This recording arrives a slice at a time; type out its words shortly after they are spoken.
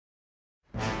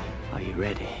Are you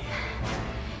ready?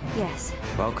 Yes.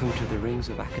 Welcome to the Rings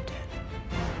of Akaten.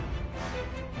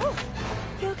 Oh,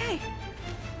 you okay?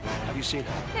 Have you seen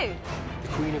her? Who? The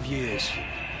Queen of Years.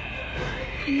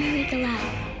 Mary Galau,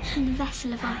 and the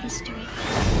vessel of our history.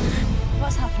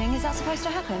 What's happening? Is that supposed to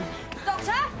happen?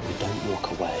 Doctor? Don't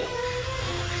walk away.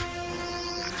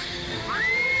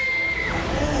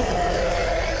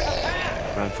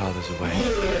 Grandfather's away.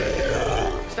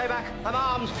 Stay back. I'm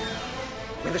armed.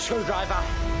 With a screwdriver.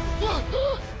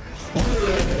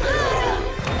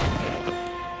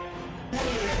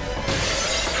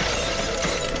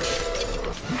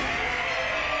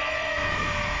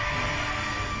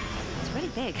 It's really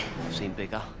big. I've seen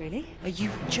bigger. Really? Are you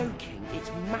joking?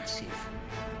 It's massive.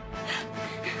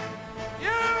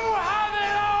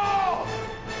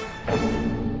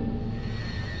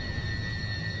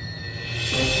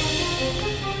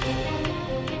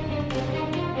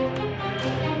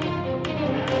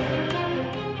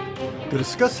 The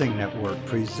Discussing Network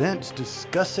presents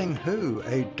Discussing Who,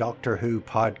 a Doctor Who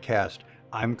podcast.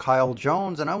 I'm Kyle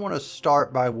Jones, and I want to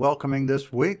start by welcoming this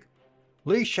week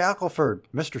Lee Shackelford.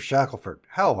 Mr. Shackelford,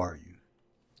 how are you?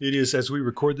 It is, as we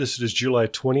record this, it is July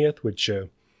 20th, which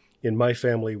in my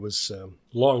family was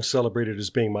long celebrated as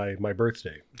being my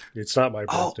birthday. It's not my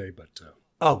birthday, but...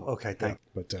 okay, thank you.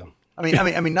 But I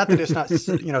mean, not that it's not,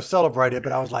 celebrated,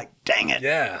 but I was like, dang it.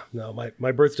 yeah, no,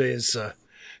 my birthday is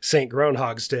St.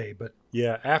 Groundhog's Day, but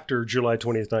yeah, after July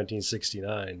 20th,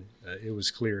 1969, it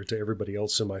was clear to everybody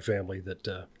else in my family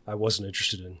that I wasn't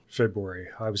interested in February.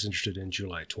 I was interested in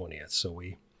July 20th, so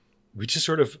we just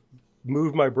sort of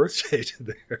moved my birthday to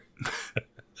there.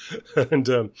 And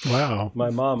wow, my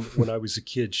mom, when I was a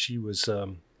kid, she was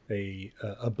a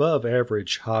above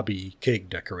average hobby cake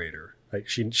decorator.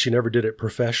 She never did it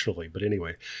professionally, but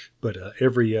anyway. But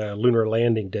every lunar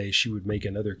landing day, she would make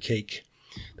another cake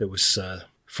that was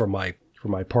for my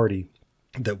party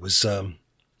that was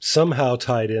somehow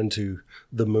tied into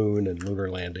the moon and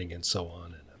lunar landing and so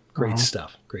on. And great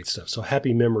stuff. So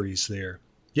happy memories there.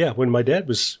 Yeah, when my dad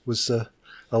was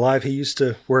alive, he used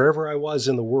to, wherever I was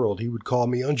in the world, he would call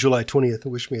me on July 20th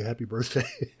and wish me a happy birthday.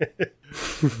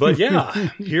 But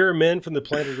yeah, here men from the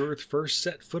planet Earth first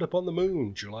set foot upon the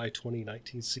moon, July 20,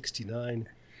 1969.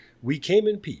 We came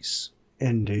in peace.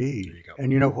 Indeed. There you go.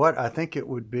 And you know what? I think it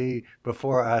would be,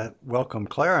 before I welcome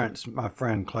Clarence, my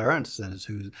friend Clarence,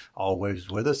 who's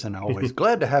always with us and always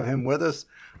glad to have him with us,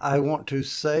 I want to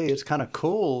say it's kind of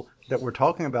cool that we're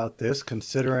talking about this,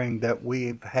 considering that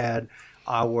we've had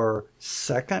our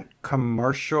second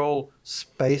commercial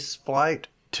space flight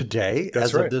today. That's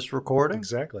as right. Of this recording.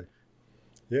 Exactly.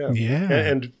 Yeah. Yeah.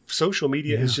 And social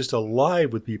media is just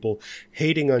alive with people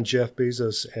hating on Jeff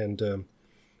Bezos and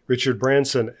Richard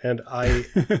Branson, and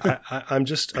I'm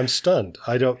stunned.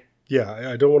 I don't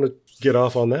want to get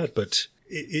off on that, but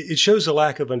it shows a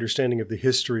lack of understanding of the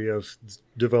history of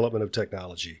development of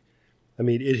technology. I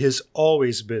mean, it has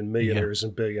always been millionaires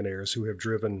and billionaires who have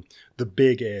driven the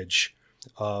big edge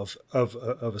of an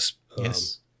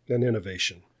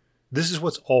innovation. This is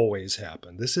what's always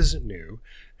happened. This isn't new,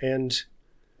 and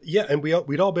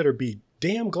we'd all better be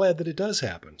damn glad that it does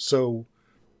happen. So.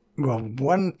 Well,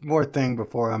 one more thing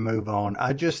before I move on.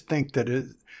 I just think that it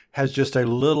has just a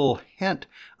little hint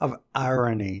of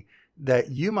irony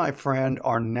that you, my friend,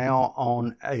 are now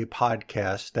on a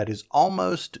podcast that is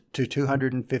almost to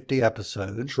 250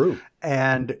 episodes. True.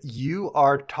 And you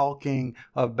are talking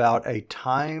about a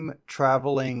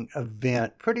time-traveling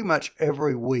event pretty much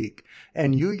every week.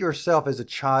 And you yourself as a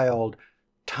child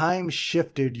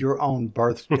time-shifted your own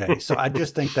birthday. So I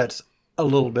just think that's a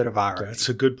little bit of irony. That's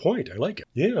a good point. I like it.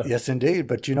 Yeah. Yes, indeed.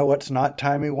 But you know what's not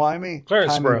timey-wimey?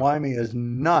 Clarence Brown. Timey-wimey is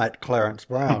not Clarence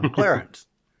Brown. Clarence,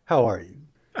 how are you?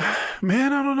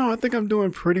 Man, I don't know. I think I'm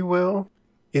doing pretty well.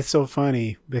 It's so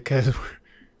funny because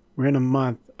we're in a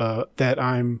month that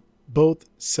I'm both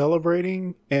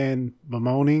celebrating and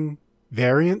bemoaning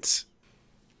variants.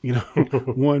 You know,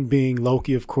 one being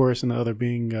Loki, of course, and the other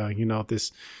being,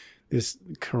 this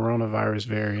coronavirus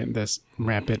variant that's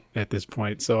rampant at this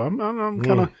point. So I'm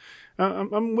kind of,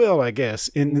 I'm well, I guess,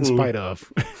 in spite of.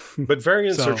 But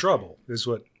variants are trouble, is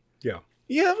what, yeah.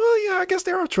 Yeah, well, yeah, I guess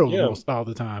they are trouble most all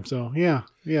the time. So yeah,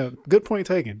 good point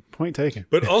taken.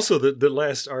 But also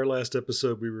our last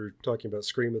episode, we were talking about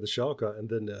Scream of the Shalka, and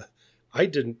then I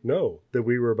didn't know that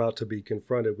we were about to be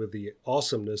confronted with the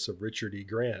awesomeness of Richard E.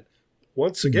 Grant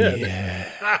once again.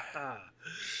 Yeah.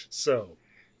 So.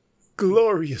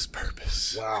 Glorious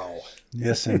purpose. Wow.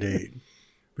 Yes, indeed.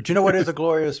 But you know what is a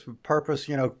glorious purpose?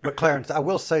 But Clarence, I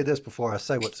will say this before I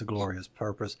say what's a glorious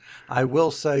purpose. I will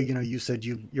say, you said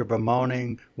you're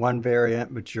bemoaning one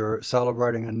variant, but you're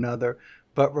celebrating another.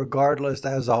 But regardless,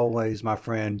 as always, my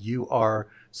friend, you are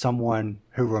someone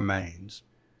who remains.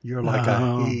 You're like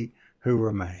a he who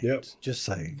remains. Yep. Just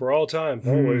saying. For all time,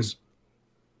 always.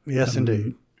 Yes,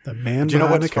 indeed. The man Do you know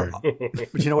behind the what's for, curtain.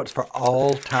 but you know what's for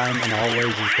all time and always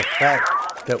is the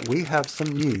fact that we have some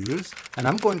news, and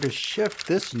I'm going to shift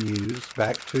this news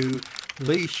back to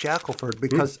Lee Shackelford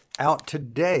because out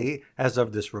today, as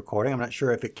of this recording, I'm not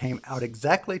sure if it came out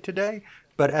exactly today,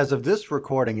 but as of this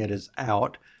recording, it is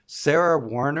out. Sarah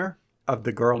Warner of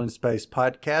the Girl in Space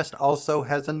podcast also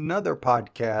has another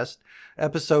podcast,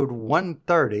 episode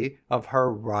 130 of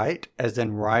her Right, as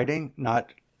in writing,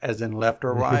 not as in left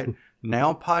or right,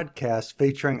 now podcast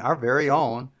featuring our very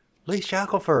own Lee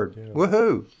Shackelford. Yeah.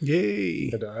 Woohoo! Yay!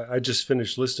 And I just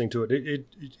finished listening to it.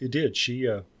 It did. She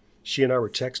and I were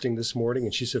texting this morning,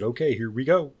 and she said, "Okay, here we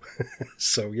go."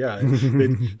 So yeah,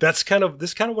 that's kind of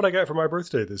what I got for my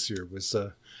birthday this year was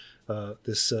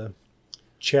this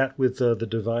chat with the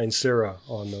divine Sarah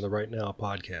on the Right Now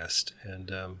podcast,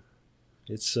 and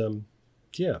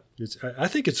I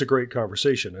think it's a great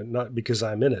conversation, and not because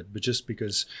I'm in it, but just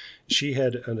because she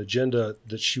had an agenda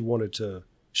that she wanted to.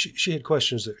 She had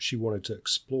questions that she wanted to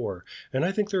explore, and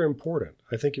I think they're important.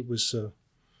 I think it was a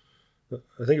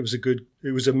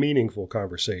meaningful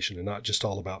conversation, and not just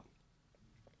all about,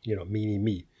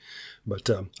 me. But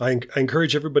I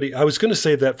encourage everybody. I was going to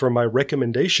save that for my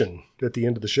recommendation at the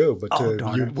end of the show, but you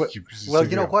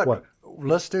know what?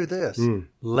 Let's do this.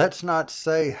 Let's not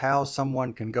say how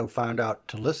someone can go find out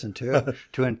to listen to it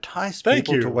to entice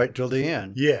people to wait till the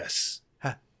end. Yes.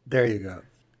 There you go.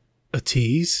 A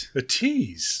tease? A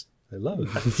tease. I love it.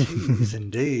 A tease,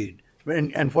 indeed.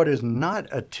 And what is not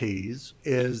a tease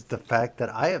is the fact that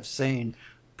I have seen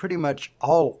pretty much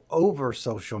all over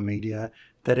social media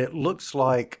that it looks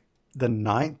like the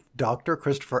 9th Doctor,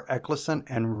 Christopher Eccleston,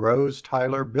 and Rose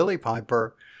Tyler Billy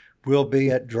Piper will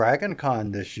be at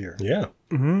DragonCon this year. Yeah.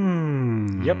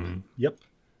 Yep.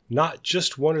 Not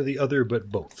just one or the other,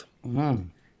 but both.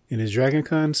 And is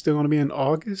DragonCon still going to be in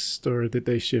August, or did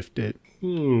they shift it?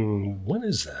 When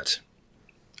is that?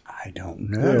 I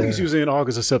don't I know. think it's usually in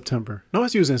August or September. No,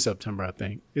 it's usually in September, I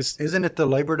think. Isn't it the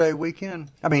Labor Day weekend?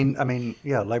 I mean,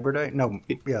 yeah, Labor Day? No,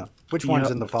 yeah. Which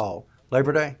one's in the fall?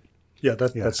 Labor Day? Yeah,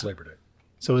 that's Labor Day.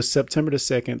 So it's September the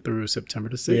 2nd through September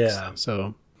the 6th. Yeah.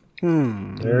 So,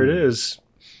 there it is.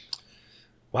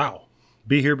 Wow.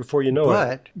 Be here before you know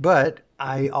it. But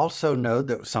I also know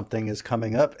that something is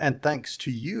coming up, and thanks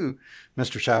to you,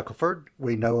 Mr. Shackelford,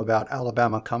 we know about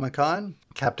Alabama Comic-Con,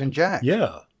 Captain Jack.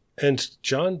 Yeah, and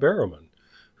John Barrowman,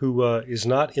 who is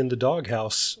not in the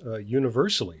doghouse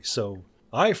universally. So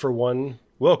I, for one,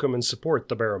 welcome and support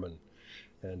the Barrowman.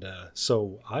 And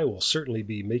so I will certainly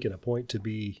be making a point to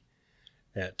be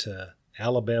at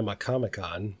Alabama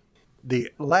Comic-Con.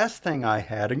 The last thing I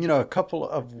had, and a couple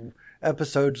of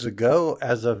episodes ago,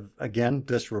 as of, again,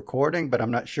 this recording, but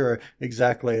I'm not sure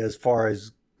exactly as far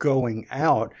as going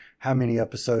out how many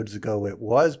episodes ago it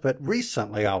was, but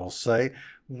recently, I will say,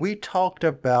 we talked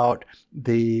about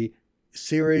the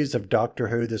series of Doctor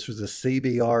Who. This was a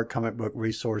CBR, Comic Book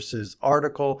Resources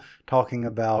article talking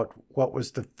about what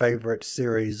was the favorite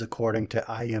series according to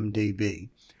IMDb.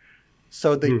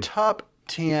 So the top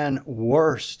 10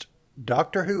 worst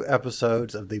Doctor Who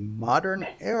episodes of the modern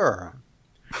era.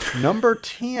 Number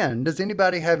 10, does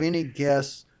anybody have any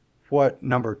guess what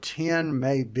number 10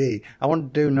 may be? I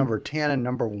want to do number 10 and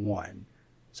number 1.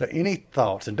 So any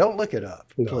thoughts? And don't look it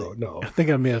up, please. No. I think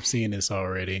I may have seen this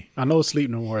already. I know Sleep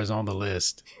No More is on the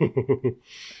list.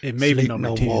 It may be number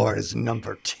 10. Sleep No More is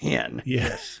number 10.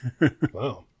 Yes.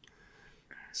 Wow.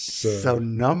 So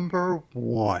number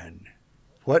 1,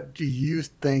 what do you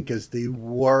think is the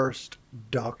worst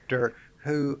Doctor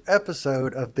Who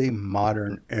episode of the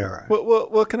modern era?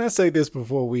 Well, can I say this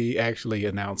before we actually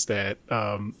announce that?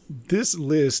 This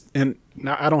list, and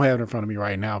now I don't have it in front of me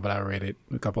right now, but I read it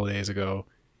a couple of days ago.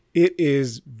 It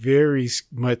is very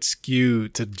much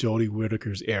skewed to Jodie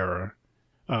Whittaker's era.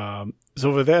 So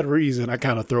for that reason, I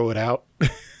kind of throw it out.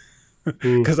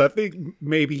 Because I think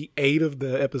maybe 8 of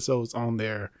the episodes on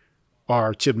there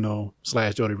are Chibnall /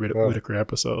 Jodie Whittaker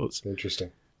episodes.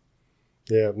 Interesting.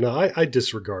 Yeah, no, I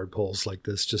disregard polls like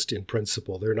this just in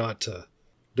principle. They're not.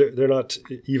 They're not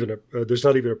even. There's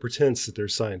not even a pretense that they're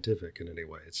scientific in any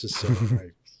way. It's just.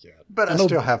 But I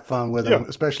still have fun with them,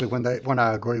 especially when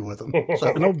I agree with them.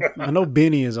 So. I know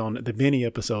Benny is on the Benny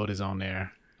episode is on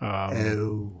there.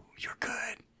 Oh, you're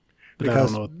good. But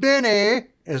Because Benny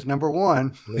is number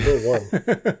 1. Number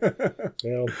 1.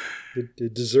 Well,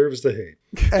 it deserves the hate.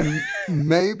 And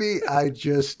maybe I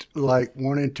just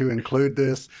wanted to include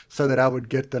this so that I would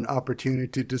get an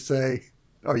opportunity to say,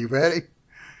 "Are you ready?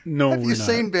 No, Have you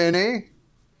seen Benny?"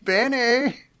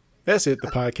 Benny. That's it. The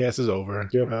podcast is over.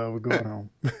 Yep. We're going home.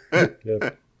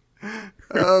 Yep.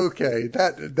 Okay,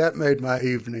 that made my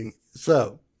evening.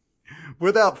 So,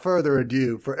 without further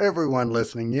ado, for everyone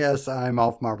listening, yes, I'm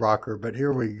off my rocker, but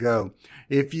here we go.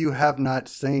 If you have not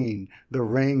seen The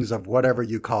Rings of whatever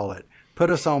you call it,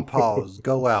 put us on pause,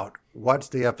 go out,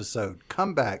 watch the episode,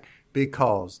 come back,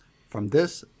 because from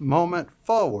this moment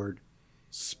forward,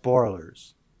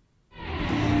 spoilers.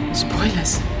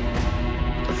 Spoilers.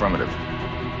 Affirmative.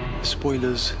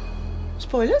 Spoilers.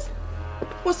 Spoilers?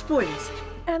 What spoilers?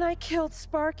 And I killed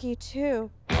Sparky,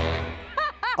 too.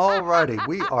 Alrighty,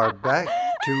 we are back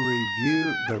to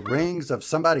review The Rings of,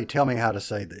 somebody tell me how to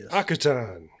say this.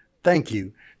 Akatan. Thank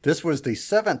you. This was the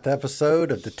 7th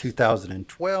episode of the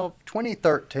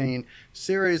 2012-2013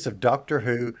 series of Doctor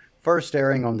Who, first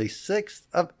airing on the 6th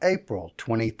of April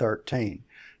 2013.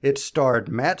 It starred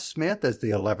Matt Smith as the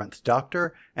 11th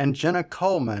Doctor and Jenna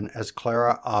Coleman as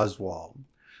Clara Oswald.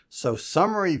 So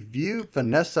summary view,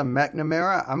 Vanessa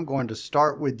McNamara, I'm going to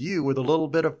start with you with a little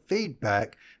bit of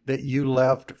feedback that you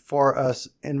left for us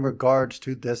in regards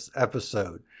to this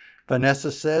episode.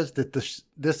 Vanessa says that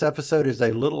this episode is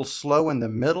a little slow in the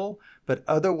middle, but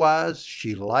otherwise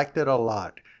she liked it a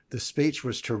lot. The speech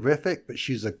was terrific, but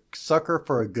she's a sucker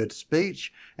for a good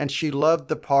speech, and she loved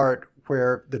the part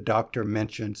where the doctor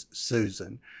mentions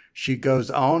Susan. She goes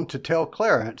on to tell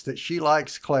Clarence that she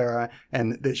likes Clara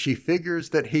and that she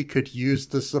figures that he could use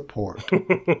the support.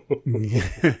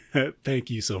 Thank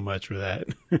you so much for that.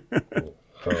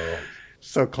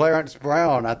 So Clarence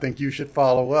Brown, I think you should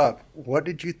follow up. What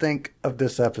did you think of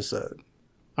this episode?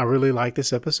 I really liked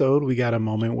this episode. We got a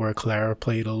moment where Clara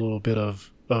played a little bit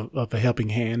of a helping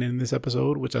hand in this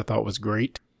episode, which I thought was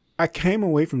great. I came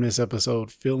away from this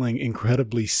episode feeling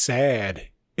incredibly sad.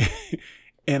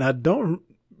 And I don't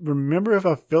remember if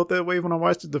I felt that way when I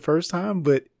watched it the first time,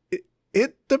 but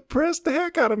it depressed the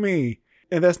heck out of me.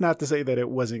 And that's not to say that it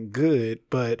wasn't good,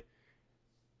 but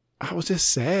I was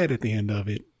just sad at the end of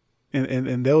it.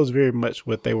 And that was very much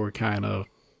what they were kind of,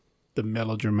 the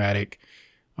melodramatic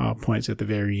points at the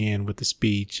very end with the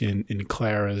speech and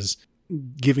Clara's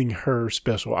giving her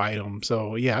special item.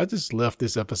 So yeah, I just left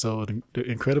this episode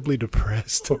incredibly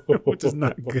depressed, which is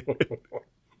not good.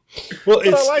 Well,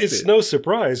 it's no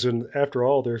surprise when, after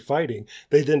all their fighting,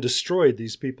 they then destroyed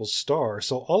these people's star.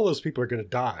 So all those people are going to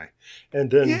die.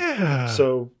 And then,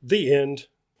 so the end.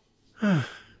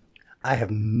 I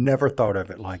have never thought of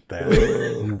it like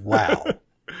that. Wow.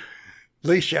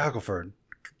 Lee Shackelford,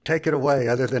 take it away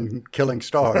other than killing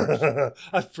stars.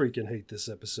 I freaking hate this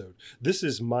episode. This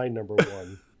is my number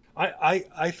one.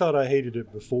 I thought I hated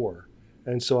it before.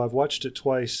 And so I've watched it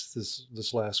twice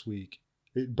this last week.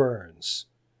 It burns.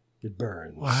 It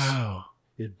burns. Wow.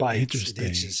 It bites. It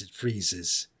itches. It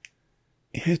freezes.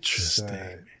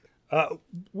 Interesting.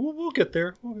 We'll get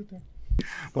there.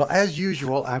 Well, as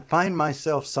usual, I find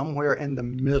myself somewhere in the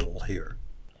middle here.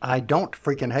 I don't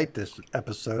freaking hate this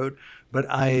episode, but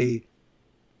I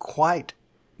quite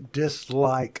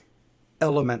dislike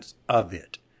elements of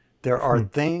it. There are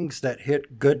things that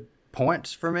hit good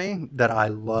points for me that I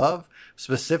love,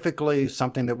 specifically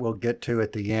something that we'll get to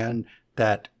at the end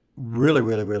that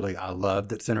really I love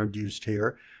that's introduced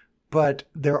here. But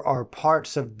there are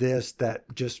parts of this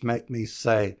that just make me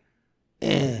say,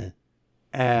 eh.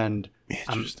 And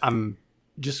I'm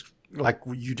just, like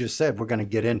you just said, we're going to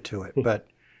get into it. But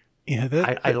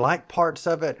yeah, I like parts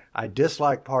of it. I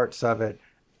dislike parts of it.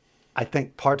 I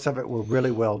think parts of it were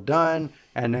really well done.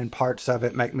 And then parts of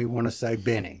it make me want to say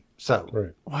Benny. So,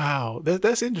 right. Wow,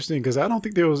 that's interesting because I don't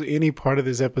think there was any part of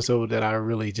this episode that I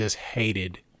really just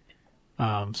hated.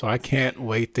 So I can't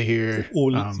wait to hear.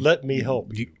 Let me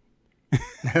help you.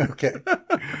 Okay.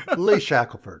 Lee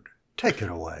Shackelford, take it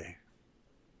away.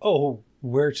 Oh,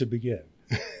 where to begin?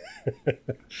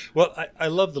 Well, I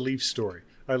love the Leaf story.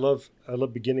 I love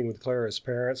beginning with Clara's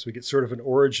parents. We get sort of an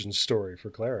origin story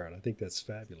for Clara, and I think that's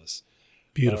fabulous.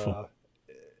 Beautiful.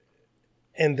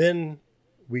 And then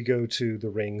we go to the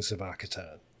Rings of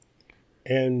Akatan,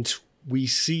 and we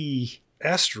see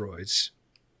asteroids.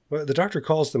 Well, the Doctor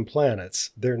calls them planets.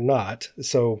 They're not.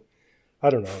 So I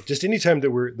don't know. Just anytime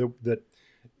that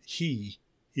he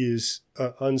is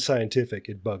unscientific,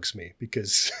 it bugs me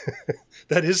because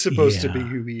that is supposed to be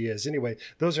who he is. Anyway,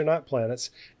 those are not planets,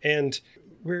 and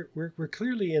we're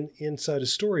clearly inside a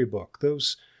storybook.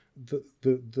 Those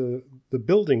the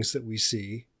buildings that we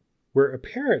see, where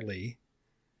apparently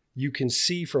you can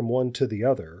see from one to the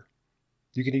other.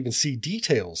 You can even see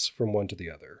details from one to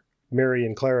the other. Mary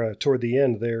and Clara, toward the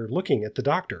end, they're looking at the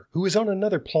Doctor, who is on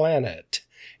another planet.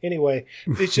 Anyway,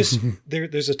 it's just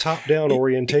there's a top-down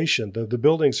orientation. The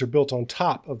buildings are built on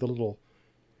top of the little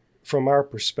from our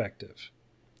perspective.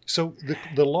 So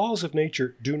the laws of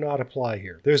nature do not apply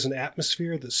here. There's an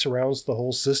atmosphere that surrounds the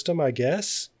whole system, I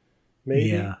guess.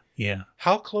 Maybe. Yeah.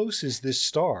 How close is this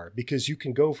star? Because you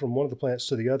can go from one of the planets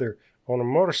to the other on a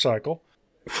motorcycle.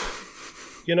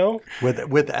 You know?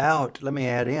 Without, let me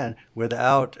add in,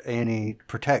 without any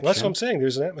protection. Well, that's what I'm saying.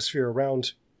 There's an atmosphere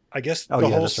around, I guess, the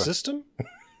whole system.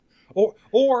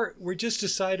 Or we just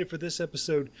decided for this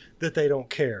episode that they don't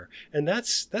care. And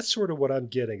that's sort of what I'm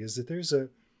getting, is that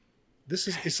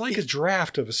it's like a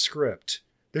draft of a script.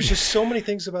 There's just so many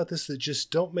things about this that just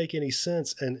don't make any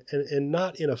sense, and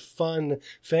not in a fun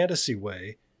fantasy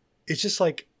way. It's just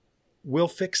like, we'll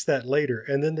fix that later,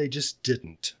 and then they just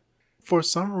didn't. For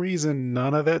some reason,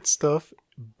 none of that stuff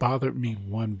bothered me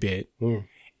one bit.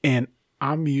 And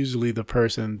I'm usually the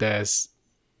person that's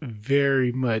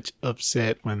very much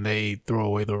upset when they throw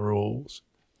away the rules.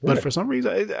 Right. But for some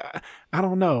reason, I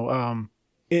don't know.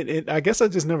 I guess I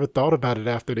just never thought about it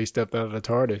after they stepped out of the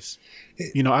TARDIS.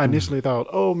 I initially thought,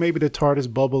 oh, maybe the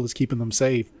TARDIS bubble is keeping them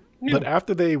safe. Yeah. But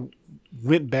after they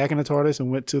went back in the TARDIS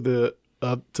and went to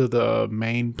the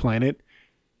main planet,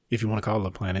 if you want to call it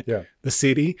a planet, the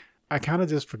city, I kind of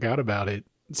just forgot about it.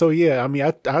 So, yeah, I mean,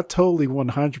 I totally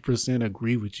 100%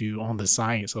 agree with you on the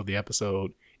science of the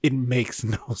episode. It makes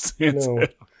no sense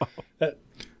at all.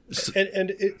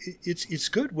 And it's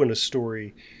good when a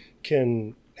story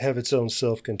can have its own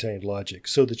self-contained logic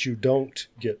so that you don't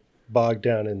get bogged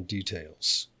down in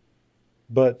details.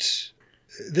 But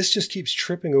this just keeps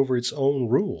tripping over its own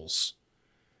rules.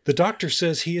 The Doctor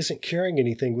says he isn't carrying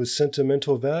anything with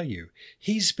sentimental value.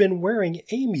 He's been wearing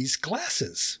Amy's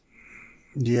glasses.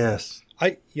 Yes.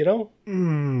 When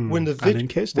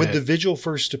the Vigil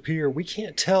first appear, we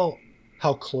can't tell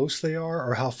how close they are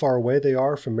or how far away they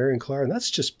are from Mary and Clara, and that's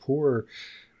just poor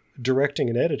directing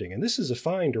and editing. And this is a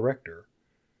fine director.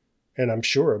 And I'm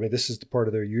sure, this is the part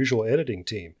of their usual editing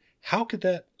team. How could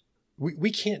that...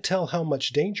 We can't tell how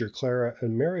much danger Clara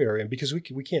and Mary are in, because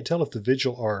we can't tell if the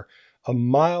Vigil are a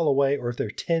mile away or if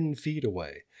they're 10 feet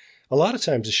away. A lot of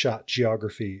times the shot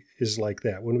geography is like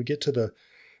that. When we get to the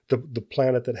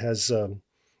planet that has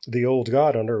the old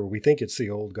god on it, or we think it's the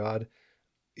old god,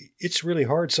 it's really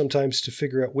hard sometimes to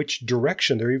figure out which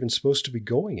direction they're even supposed to be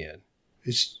going in.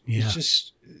 It's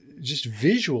just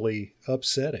visually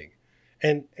upsetting.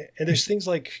 And there's things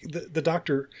like the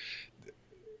Doctor,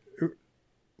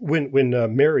 when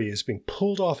Mary is being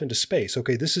pulled off into space.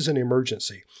 Okay, this is an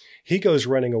emergency. He goes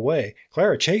running away.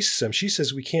 Clara chases him. She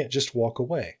says we can't just walk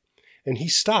away. And he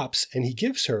stops and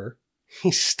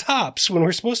he stops when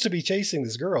we're supposed to be chasing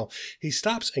this girl. He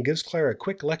stops and gives Clara a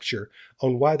quick lecture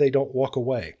on why they don't walk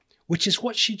away, which is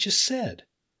what she just said.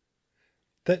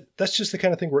 That's just the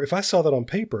kind of thing where if I saw that on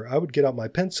paper, I would get out my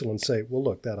pencil and say, well,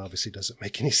 look, that obviously doesn't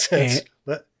make any sense.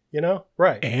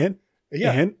 Right. And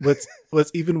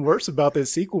what's even worse about that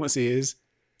sequence is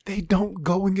they don't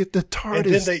go and get the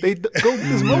TARDIS. They go get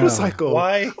this motorcycle.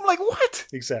 Why? I'm like, what?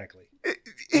 Exactly.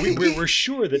 We're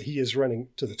sure that he is running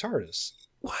to the TARDIS.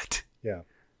 What? Yeah.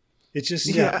 It's just...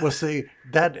 Yeah, well, see,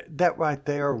 that right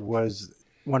there was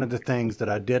one of the things that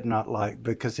I did not like,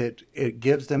 because it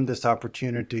gives them this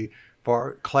opportunity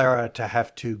for Clara to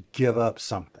have to give up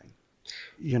something.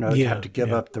 To have to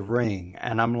give up the ring.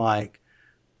 And I'm like,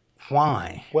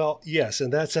 why? Well, yes,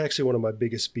 and that's actually one of my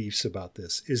biggest beefs about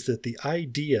this, is that the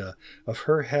idea of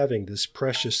her having this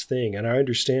precious thing, and our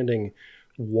understanding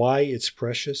why it's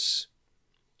precious,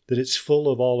 that it's full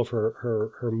of all of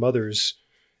her mother's,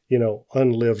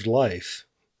 unlived life.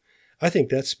 I think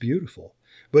that's beautiful,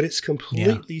 but it's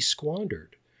completely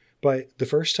squandered by the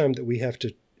first time that we have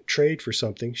to trade for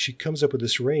something. She comes up with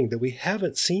this ring that we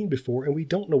haven't seen before, and we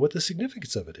don't know what the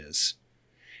significance of it is.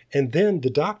 And then the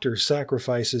Doctor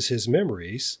sacrifices his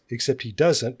memories, except he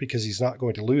doesn't, because he's not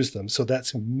going to lose them. So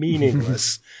that's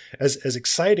meaningless. As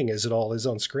exciting as it all is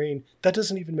on screen, that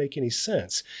doesn't even make any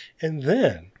sense. And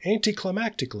then,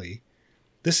 anticlimactically,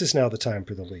 this is now the time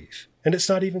for the leave. And it's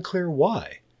not even clear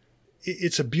why.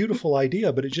 It's a beautiful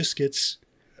idea, but it just gets,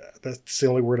 that's the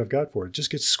only word I've got for it,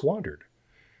 just gets squandered.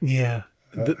 Yeah.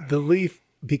 The leaf,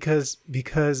 because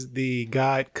the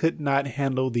god could not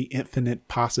handle the infinite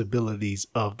possibilities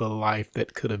of the life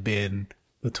that could have been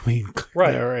between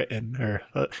Clara and her,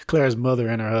 Clara's mother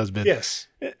and her husband. Yes.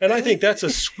 And I think that's a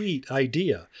sweet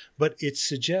idea, but it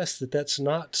suggests that that's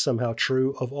not somehow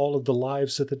true of all of the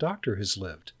lives that the Doctor has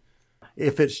lived.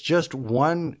 If it's just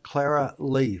one Clara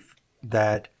leaf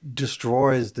that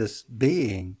destroys this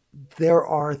being, there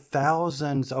are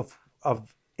thousands of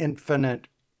infinite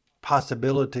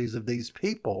possibilities of these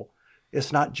people.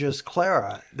 It's not just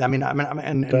Clara.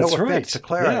 And no offense to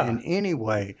Clara in any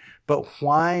way, but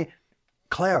why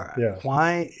Clara? Yeah.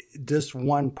 Why this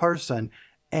one person?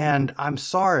 And I'm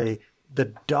sorry,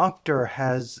 the Doctor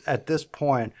has, at this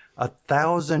point,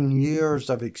 1,000 years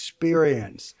of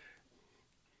experience.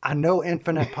 I know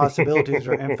infinite possibilities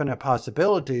are infinite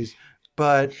possibilities,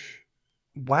 but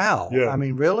wow. Yeah, I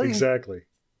mean, really? Exactly.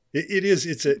 It is.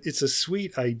 It's a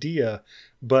sweet idea,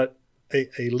 but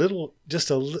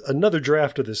another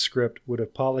draft of the script would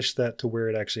have polished that to where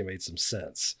it actually made some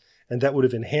sense, and that would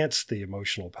have enhanced the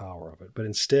emotional power of it. But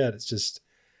instead, it's just,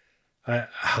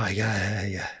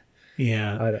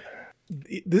 Yeah.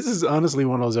 This is honestly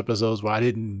one of those episodes where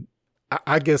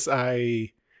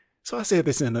So I said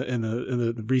this in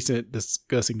the recent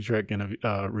Discussing Trek in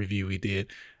a review we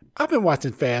did. I've been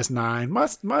watching Fast 9. My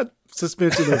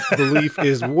suspension of belief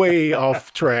is way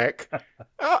off track.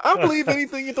 I believe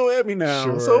anything you throw at me now.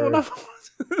 Sure. So when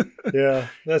yeah,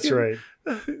 that's right.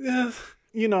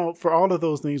 You know, for all of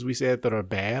those things we said that are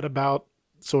bad about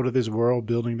sort of this world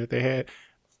building that they had,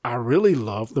 I really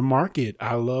love the market.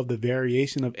 I love the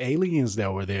variation of aliens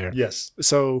that were there. Yes.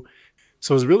 So it's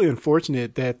really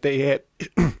unfortunate that they had,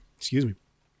 excuse me.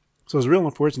 So it's real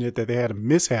unfortunate that they had a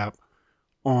mishap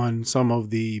on some of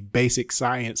the basic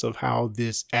science of how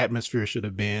this atmosphere should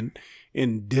have been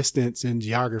in distance and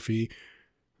geography.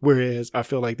 Whereas I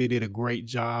feel like they did a great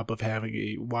job of having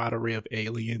a wide array of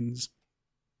aliens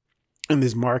in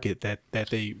this market that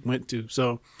they went to.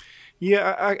 So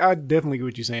yeah, I definitely get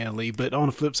what you're saying, Lee. But on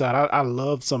the flip side, I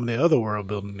love some of the other world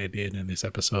building they did in this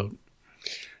episode.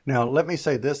 Now, let me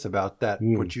say this about that,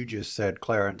 what you just said,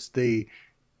 Clarence. The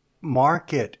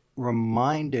market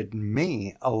reminded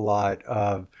me a lot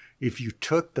of if you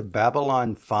took the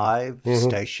Babylon 5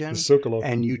 station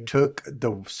and you took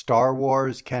the Star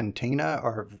Wars cantina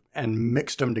and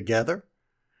mixed them together.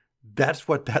 That's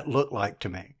what that looked like to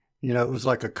me. You know, it was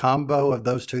like a combo of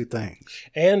those two things.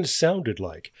 And sounded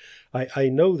like. I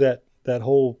know that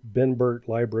whole Ben Burt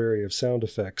library of sound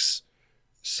effects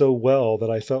so well that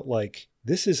I felt like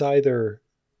this is either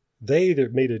they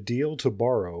made a deal to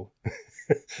borrow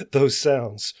those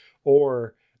sounds,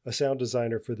 or a sound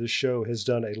designer for this show has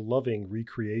done a loving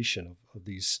recreation of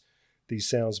these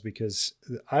sounds, because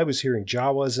I was hearing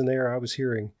Jawas in there. I was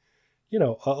hearing, a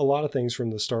lot of things from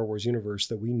the Star Wars universe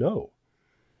that we know.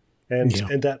 And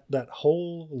that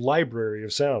whole library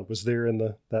of sound was there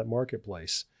in that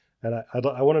marketplace. And I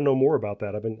want to know more about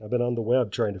that. I've been on the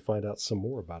web trying to find out some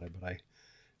more about it,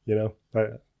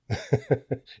 but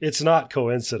it's not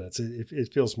coincidence.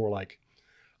 It feels more like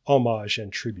homage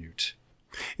and tribute.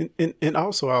 And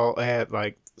also I'll add,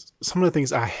 like, some of the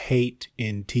things I hate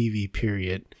in TV,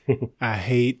 period. I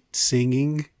hate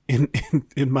singing in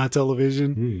my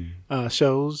television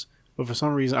shows, but for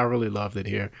some reason I really loved it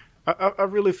here. I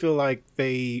really feel like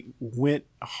they went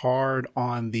hard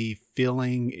on the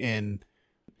feeling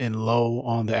and low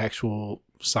on the actual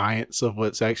science of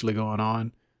what's actually going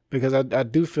on, because I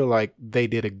do feel like they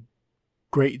did a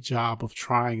great job of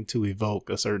trying to evoke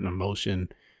a certain emotion.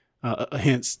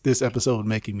 Hence this episode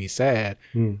making me sad.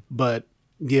 But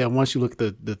yeah, once you look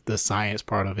at the science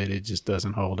part of it, it just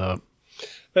doesn't hold up.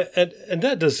 And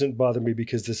that doesn't bother me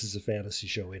because this is a fantasy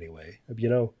show anyway.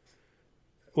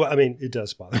 Well, I mean, it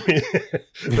does bother me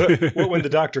when the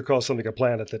Doctor calls something a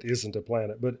planet that isn't a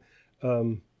planet. But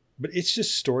it's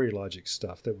just story logic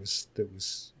stuff that was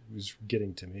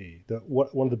getting to me.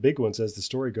 One of the big ones as the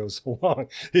story goes along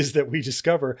is that we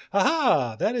discover,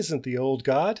 that isn't the old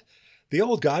god. The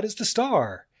old god is the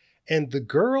star. And the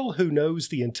girl who knows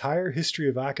the entire history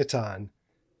of Akatan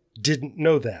didn't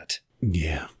know that.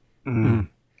 Yeah.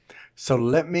 So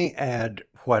let me add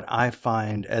what I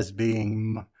find as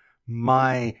being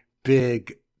my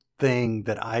big thing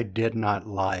that I did not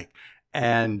like.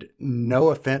 And no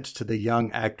offense to the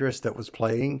young actress that was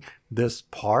playing this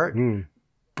part,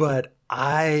 but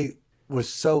I was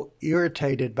so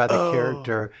irritated by the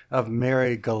character of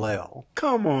Mary Galel.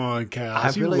 Come on,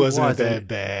 Cal. She really wasn't that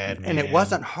bad, man. And it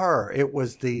wasn't her. It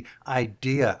was the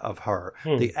idea of her.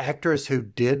 The actress who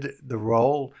did the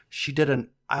role, she did an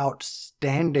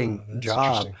outstanding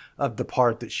job of the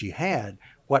part that she had.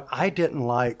 What I didn't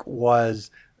like was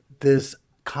this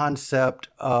concept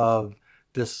of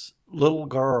this little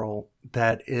girl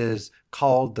that is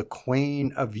called the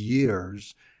Queen of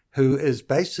Years, who is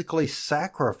basically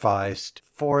sacrificed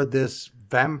for this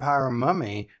vampire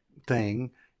mummy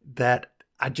thing, that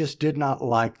I just did not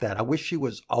like that. I wish she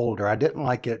was older. I didn't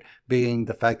like it being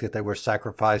the fact that they were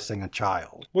sacrificing a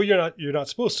child. Well, you're not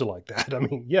supposed to like that. I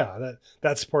mean, yeah,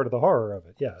 that's part of the horror of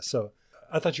it. Yeah. So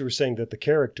I thought you were saying that the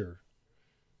character,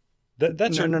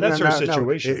 that's her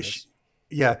situation.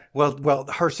 Yeah, well,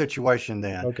 her situation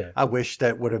then. Okay. I wish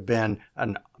that would have been,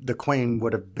 the queen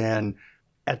would have been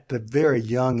at the very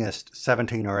youngest,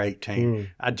 17 or 18.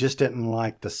 I just didn't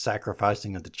like the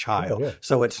sacrificing of the child. Oh, yeah.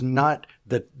 So it's not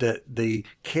the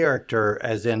character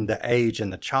as in the age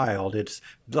and the child. It's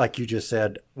like you just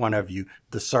said, one of you,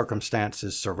 the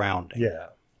circumstances surrounding. Yeah.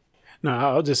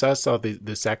 No, I saw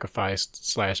the sacrifice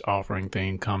 / offering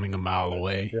thing coming a mile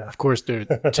away. Yeah. Of course, they're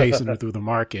chasing her through the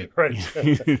market. Right.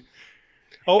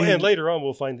 Oh, and later on,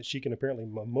 we'll find that she can apparently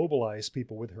mobilize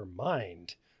people with her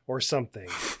mind or something.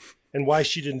 And why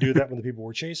she didn't do that when the people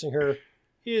were chasing her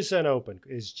is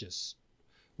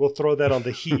we'll throw that on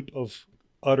the heap of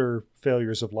utter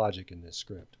failures of logic in this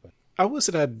script. But I will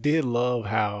say that I did love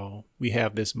how we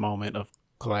have this moment of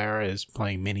Clara is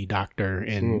playing mini doctor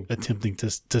and attempting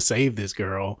to save this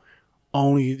girl,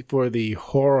 only for the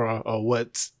horror of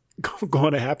what's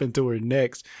going to happen to her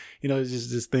next. You know, it's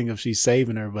just this thing of she's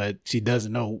saving her, but she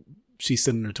doesn't know she's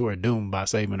sending her to her doom by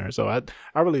saving her. So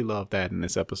I really love that in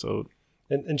this episode.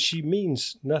 And she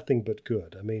means nothing but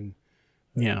good. I mean,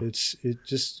 yeah, it's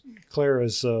just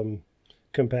Clara's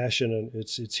compassion and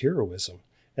it's heroism.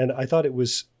 And I thought it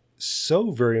was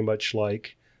so very much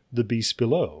like The Beast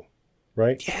Below,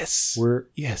 right? Yes.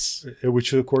 Yes.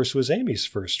 Which of course was Amy's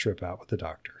first trip out with the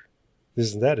doctor.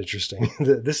 Isn't that interesting?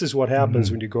 This is what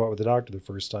happens when you go out with the doctor the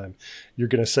first time. You're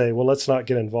going to say, well, let's not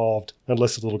get involved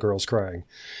unless the little girl's crying.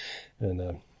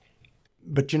 And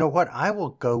but you know what? I will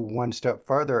go one step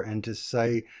further and to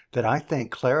say that I think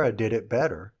Clara did it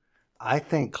better. I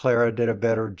think Clara did a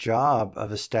better job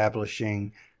of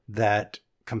establishing that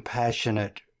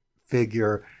compassionate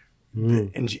figure.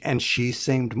 And she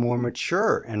seemed more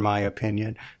mature, in my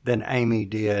opinion, than Amy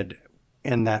did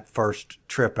in that first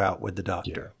trip out with the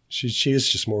doctor. Yeah. She is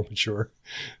just more mature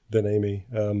than Amy.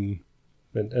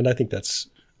 And I think that's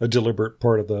a deliberate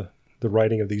part of the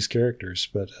writing of these characters.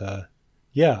 But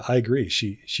yeah, I agree.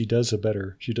 She does a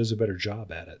better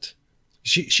job at it.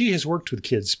 She has worked with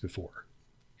kids before,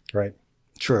 right?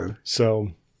 True.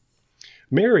 So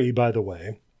Mary, by the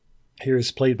way, here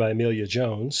is played by Amelia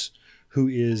Jones, who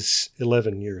is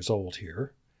 11 years old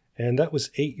here, and that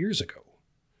was 8 years ago.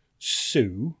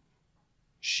 Sue,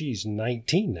 she's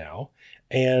 19 now,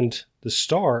 and the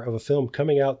star of a film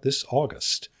coming out this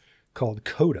August called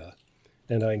Coda.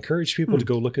 And I encourage people to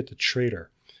go look at the trailer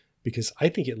because I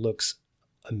think it looks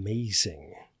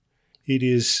amazing.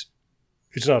 It's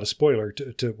not a spoiler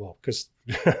because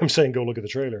I'm saying go look at the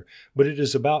trailer, but it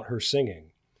is about her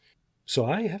singing. So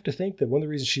I have to think that one of the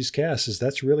reasons she's cast is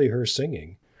that's really her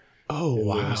singing. Oh,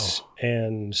 wow.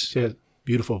 And she has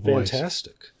beautiful voice.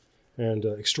 Fantastic. And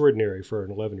extraordinary for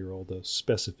an 11-year-old, the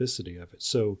specificity of it.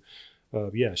 So,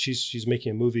 yeah, she's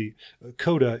making a movie.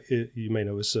 Coda, you may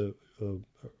know, is a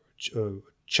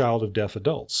child of deaf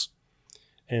adults.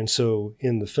 And so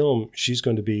in the film, she's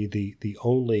going to be the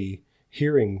only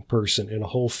hearing person in a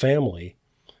whole family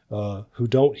who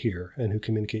don't hear and who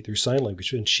communicate through sign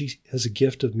language. And she has a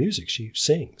gift of music. She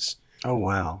sings. Oh,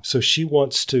 wow. So she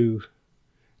wants to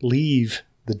leave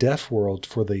the deaf world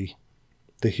for the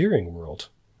hearing world.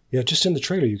 Yeah, just in the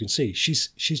trailer you can see she's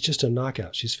just a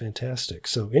knockout. She's fantastic.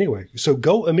 So anyway, so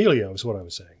go Amelia is what I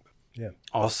was saying. Yeah.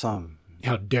 Awesome.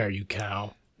 How dare you,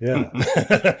 Cal? Yeah.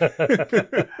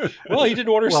 Well, he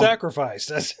didn't want her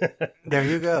sacrificed. There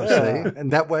you go. See?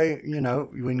 And that way,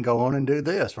 we can go on and do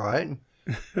this, right?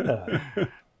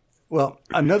 Well,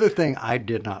 another thing I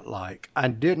did not like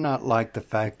the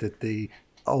fact that the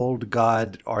old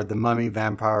god or the mummy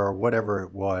vampire or whatever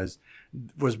it was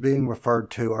being referred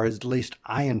to, or at least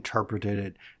I interpreted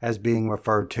it as being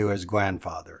referred to as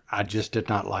grandfather. I just did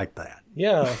not like that.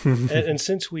 Yeah. and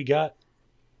since we got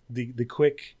the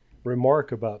quick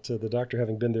remark about the doctor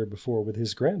having been there before with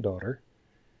his granddaughter,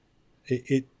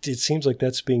 it seems like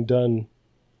that's being done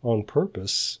on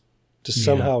purpose to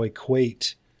somehow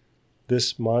equate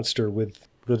this monster with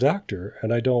the doctor.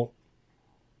 And I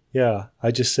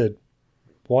just said,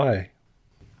 why?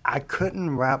 I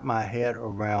couldn't wrap my head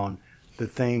around the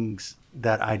things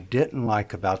that I didn't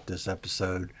like about this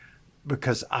episode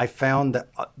because I found that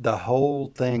the whole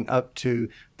thing up to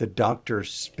the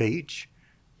doctor's speech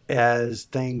as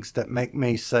things that make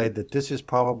me say that this is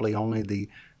probably only the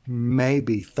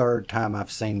maybe third time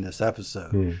I've seen this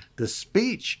episode. The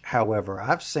speech, however,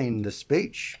 I've seen the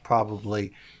speech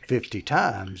probably 50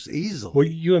 times easily. Well,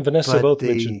 you and Vanessa both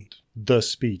mentioned the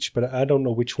speech, but I don't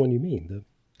know which one you mean.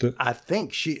 I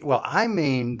think I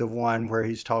mean the one where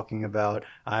he's talking about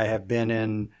I have been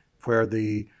in where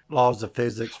the laws of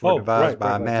physics were devised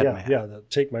by a madman. Yeah, the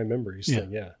Take My Memories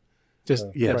thing, yeah. Just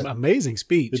amazing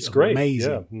speech. It's great.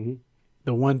 Amazing. Yeah. Mm-hmm.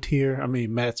 The one tier,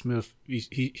 Matt Smith,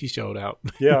 he showed out.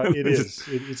 Yeah, it is.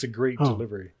 It's a great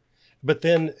delivery. But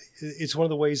then it's one of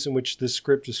the ways in which this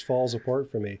script just falls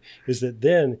apart for me is that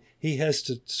then he has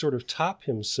to sort of top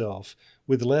himself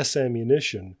with less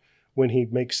ammunition when he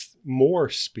makes more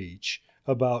speech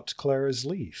about Clara's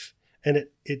leaf. And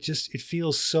it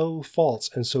feels so false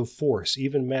and so forced.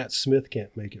 Even Matt Smith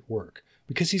can't make it work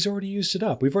because he's already used it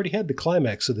up. We've already had the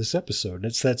climax of this episode, and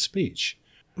it's that speech.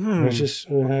 It's just...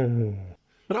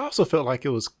 But I also felt like it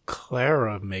was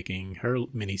Clara making her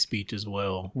mini speech as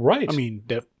well. Right. I mean,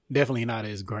 definitely not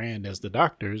as grand as the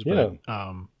doctor's, but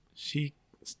she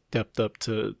stepped up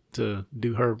to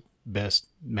do her best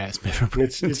Matt Smith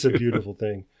impression. It's a beautiful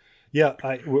thing. Yeah,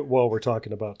 while we're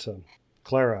talking about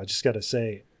Clara, I just got to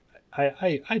say,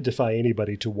 I defy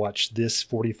anybody to watch this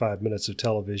 45 minutes of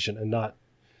television and not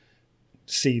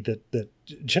see that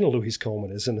Jenna Louise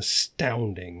Coleman is an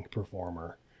astounding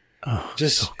performer. Oh,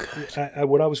 just so good.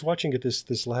 When I was watching it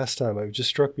this last time, it just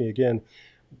struck me again.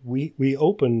 We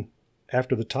open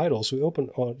after the titles. We open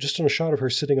just on a shot of her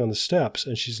sitting on the steps,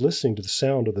 and she's listening to the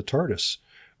sound of the TARDIS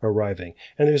arriving.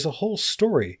 And there's a whole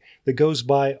story that goes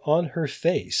by on her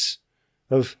face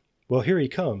of, well, here he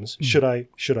comes. Should I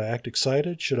act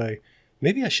excited?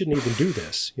 Maybe I shouldn't even do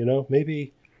this.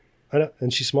 Maybe I don't.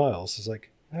 And she smiles. It's like,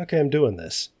 okay, I'm doing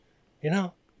this.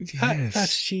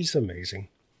 Yes. She's amazing.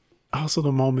 Also,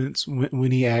 the moments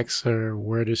when he asks her,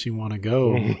 where does she want to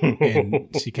go? And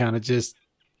she kind of just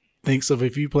thinks of a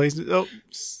few places. Oh,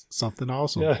 something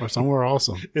awesome or somewhere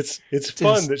awesome. It's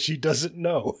fun that she doesn't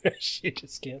know. She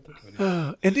just can't think of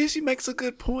it. And then she makes a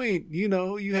good point. You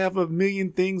have a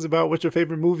million things about what your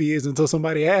favorite movie is until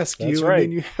somebody asks you. That's right.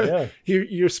 And then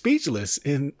you're speechless.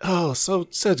 And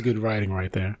such good writing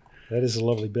right there. That is a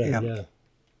lovely bit.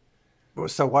 Yeah.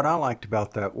 So what I liked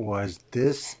about that was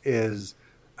this is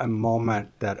a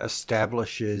moment that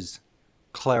establishes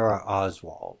Clara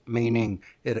Oswald, meaning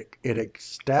it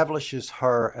establishes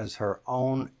her as her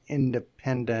own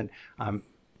independent,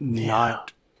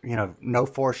 not, no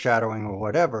foreshadowing or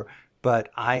whatever, but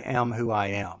I am who I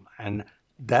am. And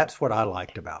that's what I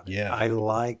liked about it. Yeah. I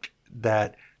liked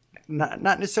that not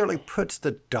necessarily puts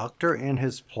the doctor in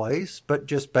his place, but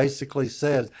just basically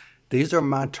says, these are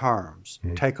my terms.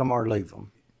 Take them or leave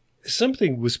them.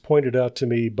 Something was pointed out to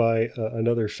me by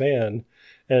another fan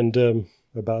and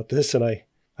about this, and I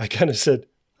kind of said,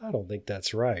 I don't think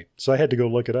that's right. So I had to go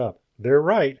look it up. They're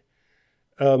right.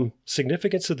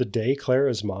 Significance of the day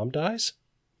Clara's mom dies?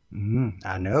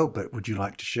 I know, but would you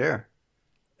like to share?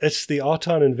 It's the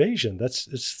Auton invasion.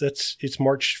 It's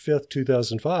March 5th,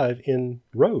 2005 in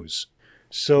Rose.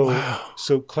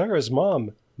 So Clara's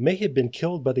mom may have been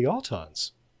killed by the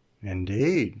Autons.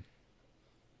 Indeed.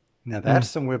 Now that's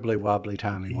some wibbly-wobbly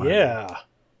timey. Yeah.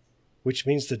 Which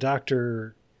means the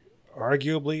doctor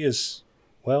arguably is,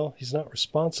 well, he's not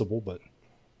responsible, but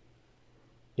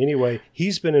anyway,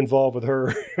 he's been involved with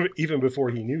her even before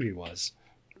he knew he was.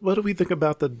 What do we think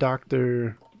about the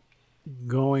doctor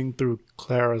going through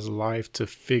Clara's life to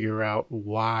figure out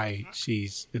why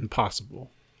she's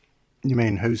impossible? You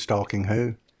mean who's stalking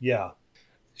who? Yeah.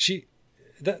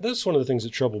 That's one of the things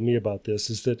that troubled me about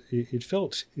this is that it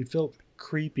felt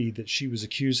creepy that she was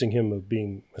accusing him of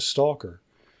being a stalker,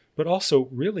 but also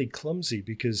really clumsy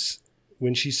because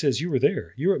when she says, you were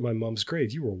there, you were at my mom's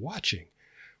grave, you were watching.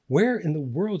 Where in the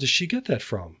world does she get that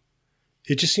from?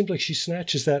 It just seems like she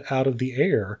snatches that out of the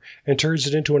air and turns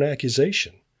it into an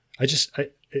accusation.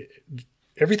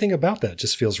 Everything about that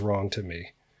just feels wrong to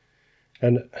me.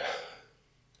 And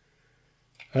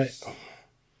if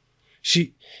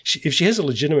she has a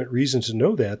legitimate reason to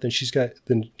know that, then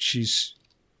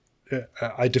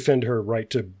I defend her right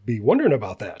to be wondering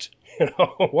about that.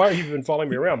 Why have you been following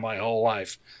me around my whole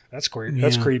life? That's creepy. Yeah.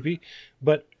 That's creepy.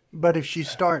 But if she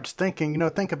starts thinking,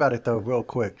 think about it though, real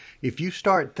quick. If you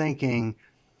start thinking,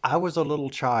 I was a little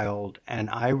child and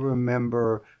I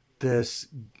remember this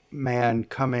man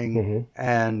coming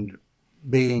and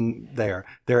being there.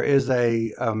 There is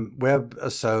a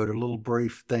web-isode, a little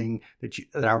brief thing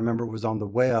that I remember was on the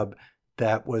web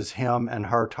that was him and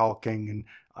her talking and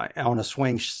on a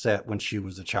swing set when she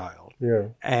was a child. Yeah.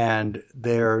 And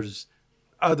there's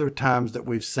other times that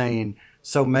we've seen.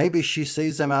 So maybe she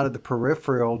sees him out of the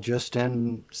peripheral just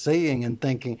in seeing and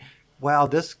thinking, wow,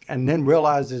 this, and then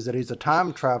realizes that he's a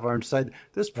time traveler and said,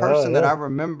 this person that I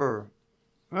remember,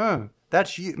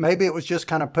 that's you. Maybe it was just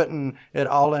kind of putting it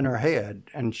all in her head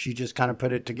and she just kind of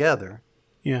put it together.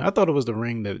 Yeah, I thought it was the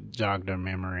ring that jogged her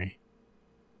memory.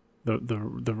 The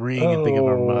ring and thinking of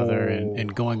her mother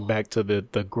and going back to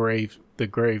the grave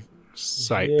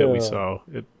site that we saw.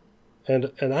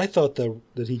 And I thought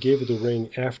that he gave her the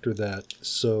ring after that.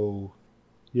 So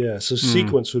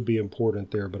sequence would be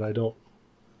important there, but I don't.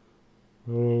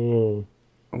 Well,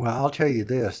 Well, I'll tell you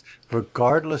this,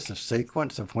 regardless of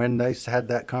sequence of when they had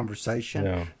that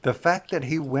conversation, the fact that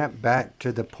he went back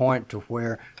to the point to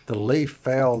where the leaf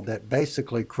fell that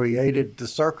basically created the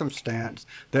circumstance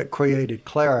that created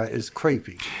Clara is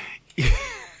creepy.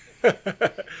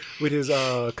 With his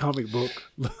comic book.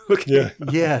 Yeah.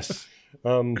 Yes.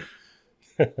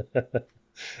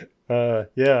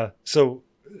 Yeah. So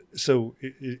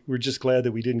we're just glad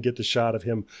that we didn't get the shot of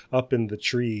him up in the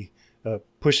tree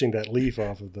pushing that leaf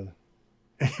off of the...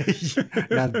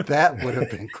 Now that would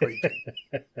have been creepy.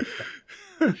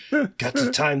 Got to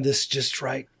time this just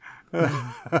right.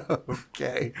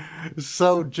 Okay.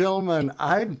 So, gentlemen,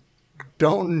 I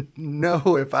don't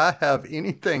know if I have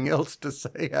anything else to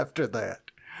say after that.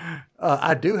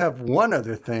 I do have one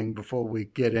other thing before we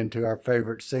get into our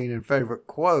favorite scene and favorite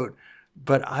quote,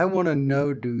 but I want to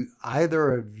know, do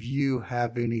either of you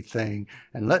have anything?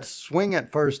 And let's swing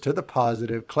it first to the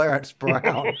positive. Clarence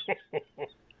Brown.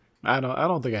 I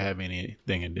don't think I have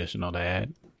anything additional to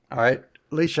add. All right.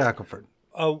 Lee Shackelford.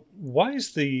 Why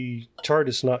is the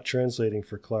TARDIS not translating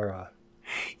for Clara?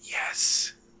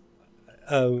 Yes.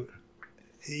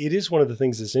 It is one of the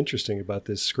things that's interesting about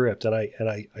this script, and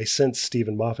I sense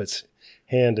Stephen Moffat's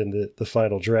hand in the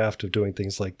final draft of doing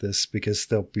things like this because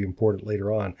they'll be important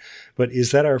later on. But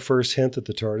is that our first hint that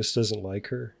the TARDIS doesn't like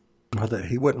her? Well, that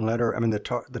he wouldn't let her. I mean, the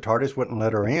TARDIS wouldn't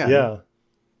let her in. Yeah,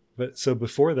 but so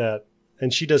before that,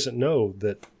 and she doesn't know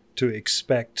that to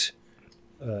expect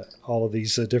all of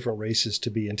these different races to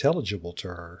be intelligible to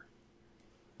her.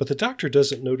 But the Doctor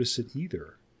doesn't notice it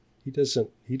either. He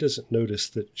doesn't notice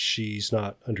that she's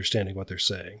not understanding what they're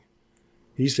saying.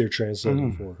 He's there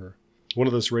translating for her. One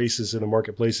of those races in the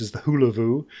marketplace is the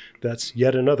Hulavu. That's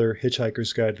yet another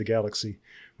Hitchhiker's Guide to the Galaxy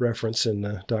reference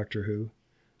in Doctor Who.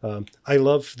 I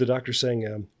love the Doctor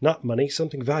saying, not money,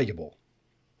 something valuable.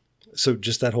 So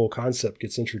just that whole concept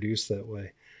gets introduced that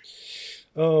way.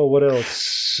 Oh, what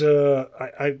else?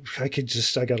 I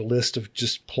got a list of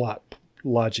just plot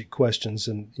logic questions,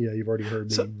 and you've already heard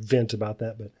me vent about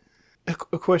that. But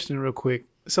a question real quick.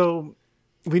 So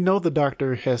we know the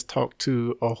Doctor has talked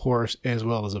to a horse as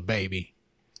well as a baby.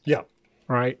 Yeah.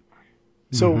 Right?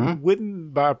 So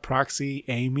wouldn't by proxy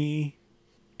Amy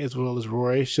as well as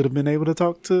Roy should have been able to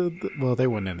talk to well, they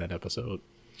weren't in that episode.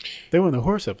 They were in the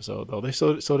horse episode though.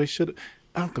 So they should.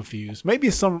 I'm confused. Maybe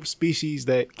it's some species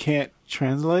that can't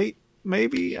translate.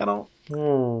 Maybe I don't.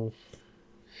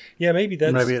 Yeah, maybe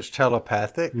it's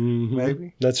telepathic.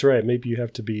 Maybe that's right. Maybe you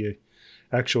have to be an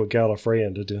actual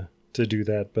Gallifreyan to do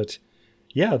that. But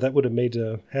yeah, that would have made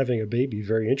having a baby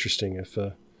very interesting if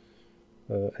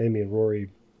Amy and Rory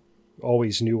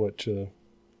always knew what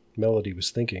Melody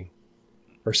was thinking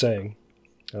or saying.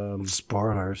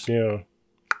 Spoilers. Yeah.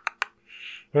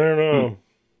 I don't know.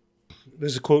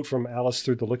 There's a quote from Alice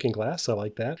Through the Looking Glass. I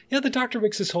like that. Yeah, the Doctor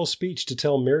makes this whole speech to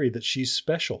tell Mary that she's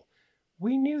special.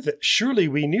 We knew that. Surely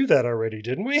we knew that already,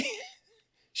 didn't we?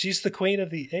 She's the queen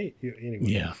of the eight. Anyway.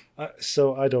 Yeah.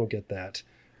 So I don't get that.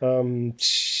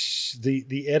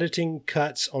 The editing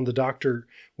cuts on the Doctor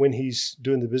when he's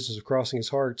doing the business of crossing his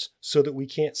hearts so that we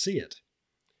can't see it.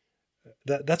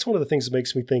 That's one of the things that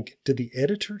makes me think, did the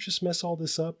editor just mess all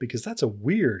this up? Because that's a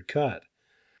weird cut.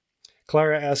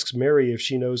 Clara asks Mary if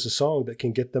she knows a song that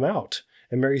can get them out.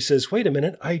 And Mary says, wait a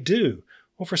minute, I do.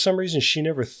 Well, for some reason, she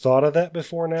never thought of that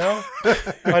before now.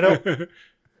 I don't...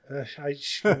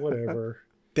 whatever.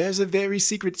 There's a very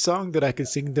secret song that I could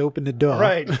sing to open the door.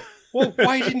 Right. Well,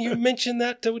 why didn't you mention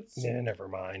that? Never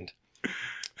mind.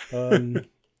 The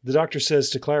Doctor says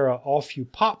to Clara, off you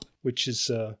pop, which is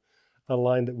a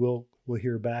line that we'll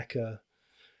hear back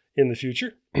in the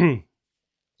future.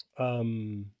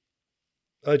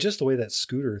 Just the way that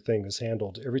scooter thing was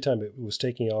handled, every time it was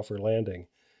taking off or landing,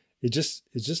 it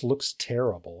just looks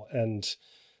terrible. And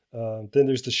then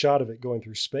there's the shot of it going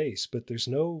through space, but there's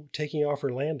no taking off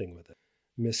or landing with it.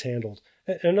 Mishandled.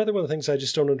 And another one of the things I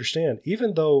just don't understand,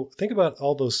 even though, think about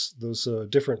all those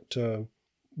different,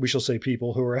 we shall say,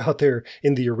 people who are out there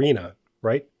in the arena,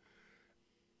 right?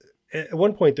 At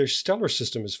one point, their stellar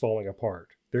system is falling apart.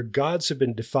 Their gods have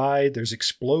been defied. There's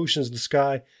explosions in the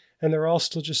sky, and they're all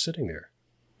still just sitting there.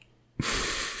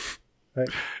 Right.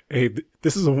 Hey,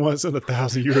 this is a once in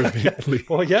 1,000 year event.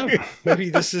 Well, yeah, maybe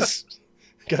this is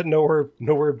got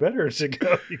nowhere better to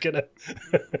go. You gotta.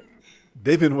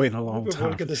 They've been waiting a long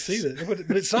time. We're going to see this, but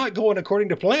it's not going according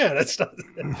to plan. It's not.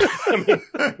 I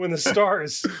mean, when the star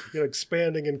is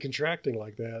expanding and contracting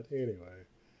like that, anyway,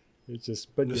 it's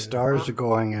just. But the stars are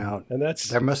going out, and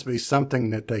there must be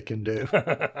something that they can do.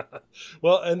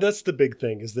 Well, and that's the big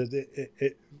thing is that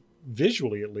it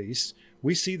visually, at least,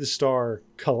 we see the star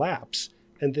collapse,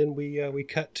 and then we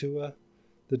cut to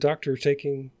the Doctor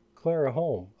taking Clara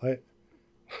home. I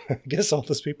guess all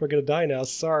those people are going to die now.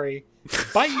 Sorry.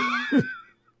 Bye.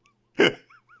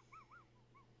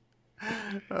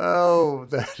 Oh,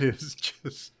 that is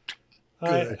just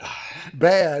good.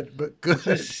 Bad, but good.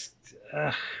 Just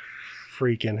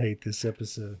freaking hate this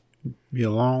episode. Be a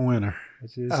long winter.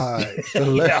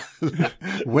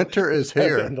 Winter is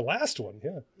here. And the last one,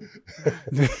 yeah.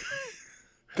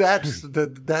 That's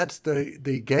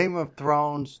the Game of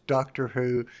Thrones Doctor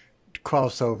Who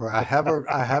crossover. I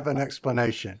have an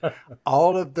explanation.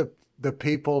 All of the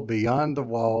people beyond the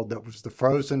wall, that was the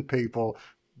frozen people,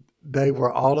 they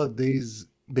were all of these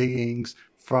beings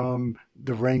from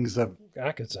the rings of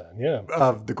Akazan, yeah,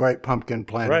 of the Great Pumpkin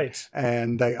Planet, right?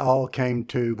 And they all came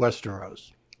to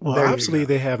Westeros. Well, obviously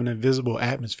they have an invisible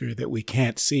atmosphere that we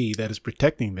can't see that is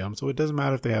protecting them, so it doesn't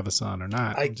matter if they have a sun or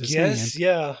not. I guess,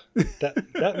 yeah,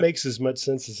 that makes as much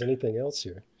sense as anything else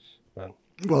here.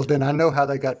 Well, then I know how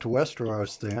they got to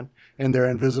Westeros then, in their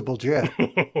invisible jet.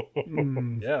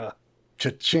 Yeah.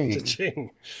 Cha-ching.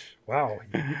 Cha-ching. Wow,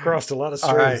 you crossed a lot of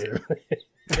stories there.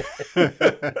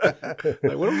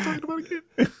 Like, what are we talking about again?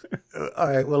 All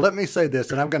right, well, let me say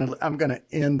this, and I'm gonna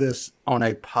end this on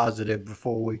a positive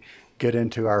before we get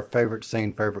into our favorite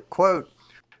scene, favorite quote.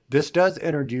 This does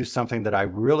introduce something that I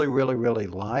really, really, really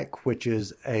like, which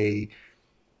is a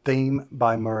theme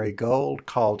by Murray Gold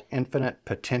called Infinite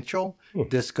Potential.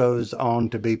 This goes on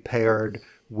to be paired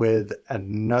with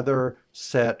another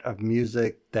set of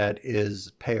music that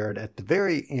is paired at the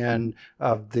very end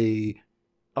of the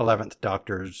 11th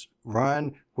Doctor's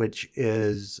run, which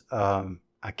is,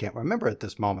 I can't remember at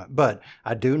this moment, but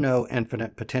I do know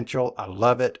Infinite Potential. I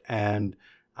love it, and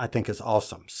I think it's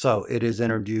awesome. So it is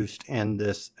introduced in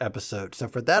this episode. So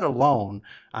for that alone,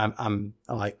 I'm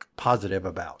like positive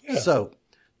about. Yeah. So,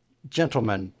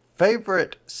 gentlemen,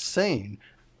 favorite scene.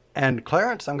 And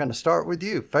Clarence, I'm going to start with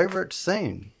you. Favorite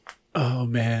scene? Oh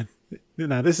man,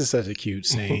 now this is such a cute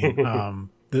scene.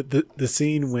 The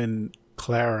scene when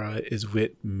Clara is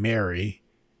with Mary,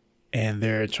 and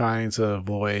they're trying to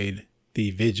avoid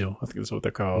the vigil. I think that's what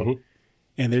they're called. Mm-hmm.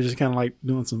 And they're just kind of like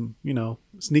doing some,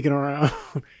 sneaking around.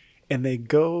 And they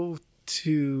go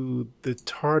to the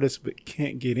TARDIS but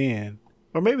can't get in,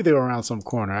 or maybe they were around some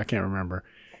corner. I can't remember.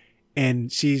 And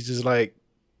she's just like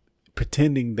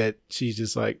pretending that she's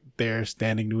just like there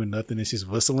standing doing nothing, and she's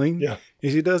whistling. Yeah.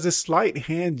 And she does this slight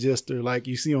hand gesture like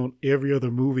you see on every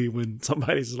other movie when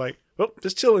somebody's like, oh,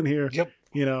 just chilling here. Yep.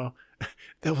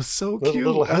 That was so cute.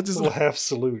 Little half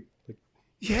salute.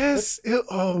 Yes.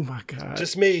 Oh my God.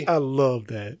 Just me. I love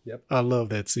that. Yep. I love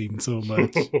that scene so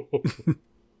much.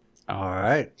 All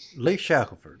right. Lee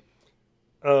Shackelford.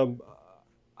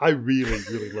 I really,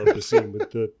 really love the scene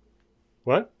with the...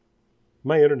 What?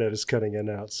 My internet is cutting in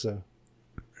and out, so...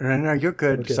 No, you're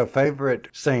good. Okay. So favorite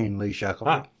scene, Lee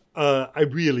Shackelford? I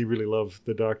really, really love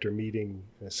the Doctor meeting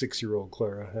a 6-year-old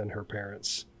Clara and her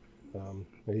parents. And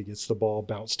he gets the ball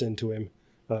bounced into him.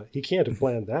 He can't have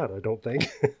planned that, I don't think.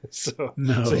 So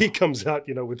he comes out,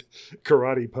 with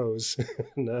karate pose.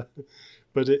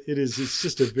 But it's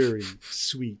just a very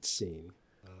sweet scene.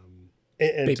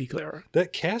 And Baby Clara.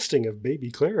 That casting of Baby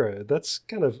Clara, that's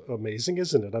kind of amazing,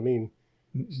 isn't it? I mean,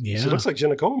 yeah. She looks like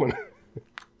Jenna Coleman.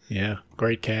 Yeah,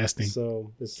 great casting.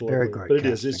 So it's lovely. Very great but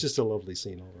casting. It's just a lovely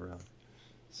scene all around.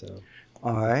 So.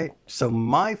 All right. So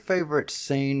my favorite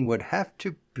scene would have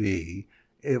to be,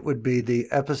 it would be the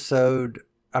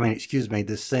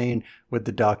scene with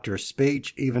the Doctor's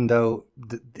speech, even though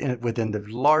within the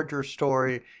larger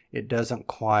story, it doesn't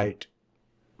quite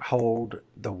hold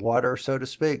the water, so to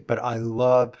speak. But I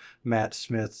love Matt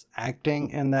Smith's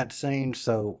acting in that scene,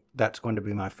 so that's going to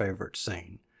be my favorite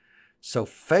scene. So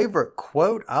favorite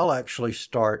quote, I'll actually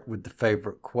start with the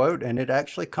favorite quote, and it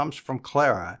actually comes from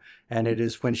Clara, and it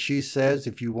is when she says,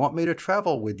 "If you want me to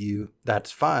travel with you, that's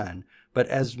fine. But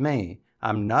as me,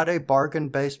 I'm not a bargain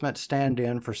basement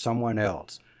stand-in for someone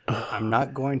else. I'm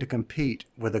not going to compete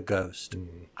with a ghost."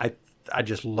 I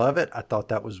just love it. I thought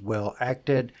that was well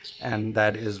acted, and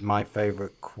that is my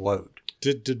favorite quote.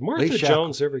 Did Martha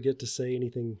Jones ever get to say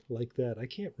anything like that? I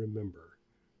can't remember.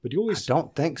 But I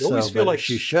don't think so. Always feel like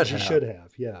she should have. She should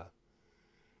have, yeah.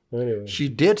 Anyway, she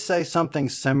did say something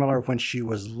similar when she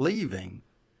was leaving.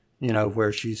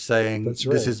 Where she's saying, That's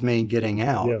right. "This is me getting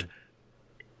out."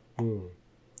 Yeah.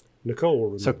 Nicole will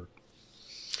remember.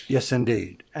 Yes,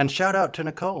 indeed. And shout out to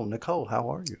Nicole. Nicole,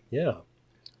 how are you? Yeah.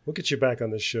 We'll get you back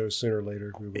on this show sooner or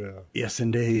later. We will. Yes,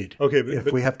 indeed. Okay,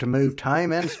 if we have to move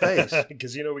time and space,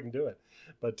 because we can do it.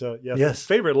 But yes.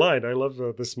 Favorite line. I love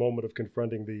this moment of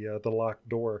confronting the locked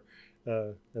door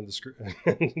and the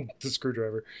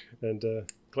screwdriver. And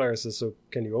Clara says, "So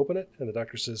can you open it?" And the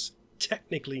Doctor says,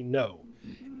 "Technically, no.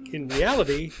 In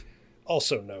reality,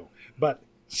 Also no. But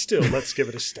still, let's give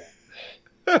it a stat.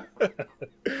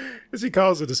 As he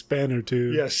calls it a spanner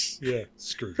too. Yes, yeah,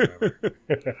 screwdriver.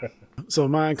 So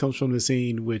mine comes from the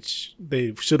scene which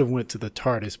they should have went to the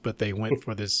TARDIS, but they went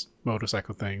for this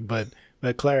motorcycle thing. But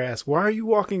Claire asks, "Why are you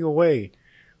walking away?"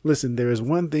 Listen, there is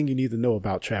one thing you need to know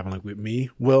about traveling with me.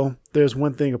 Well, there's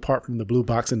one thing apart from the blue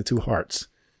box and the two hearts.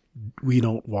 We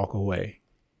don't walk away.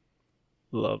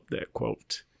 Love that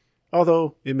quote.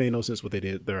 Although it made no sense what they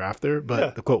did thereafter,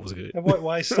 but the quote was good. And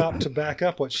why stop to back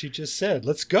up what she just said?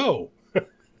 Let's go.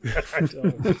 I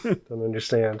don't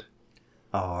understand.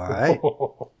 All right.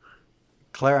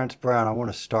 Clarence Brown, I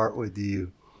want to start with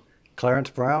you. Clarence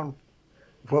Brown,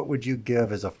 what would you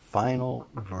give as a final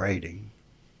rating?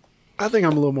 I think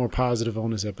I'm a little more positive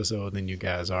on this episode than you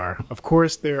guys are. Of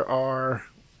course, there are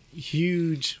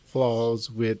huge flaws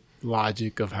with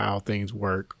logic of how things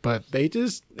work, but they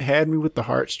just had me with the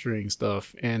heartstring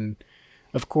stuff. And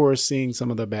of course, seeing some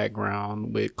of the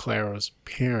background with Clara's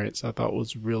parents, I thought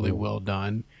was really well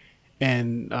done.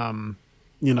 And,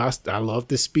 I loved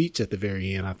the speech at the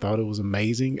very end. I thought it was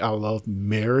amazing. I loved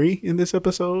Mary in this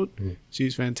episode.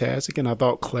 She's fantastic. And I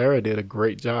thought Clara did a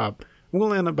great job. We'll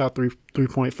land about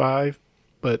 3.5,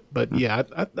 but yeah,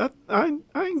 I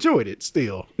enjoyed it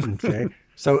still. Okay.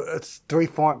 So it's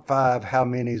 3.5. How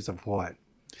many's of what?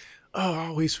 Oh, I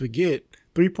always forget.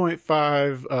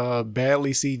 3.5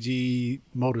 badly CG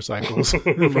motorcycles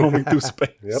roaming through space.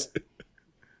 Yep.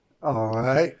 All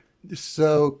right.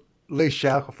 So Lee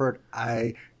Shackelford,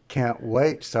 I can't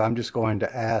wait. So I'm just going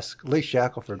to ask Lee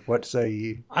Shackelford, what say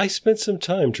you? I spent some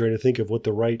time trying to think of what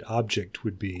the right object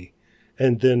would be.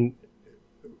 And then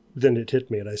it hit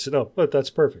me and I said, oh, but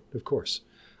that's perfect. Of course.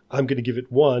 I'm going to give it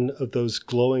one of those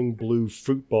glowing blue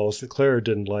fruit balls that Clara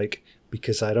didn't like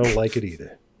because I don't like it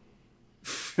either.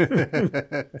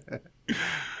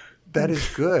 That is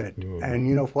good. And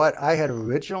you know what? I had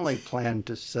originally planned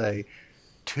to say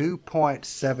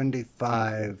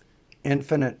 2.75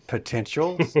 infinite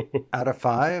potentials out of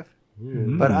 5.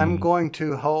 But I'm going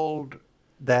to hold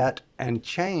that and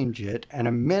change it and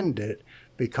amend it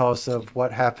because of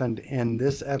what happened in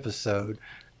this episode.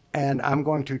 And I'm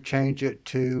going to change it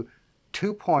to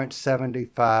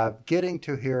 2.75, getting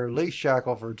to hear Lee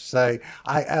Shackelford say,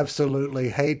 I absolutely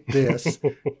hate this,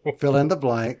 fill in the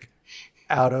blank,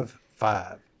 out of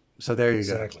 5. So there you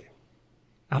go.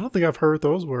 I don't think I've heard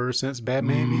those words since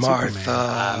Batman v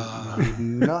Martha.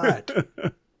 Superman. Not.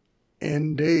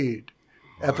 Indeed.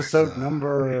 Episode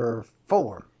number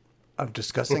 4 of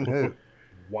Discussing Who.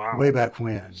 Wow. Way back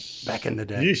when. Back in the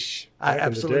day. Yeesh, I back in the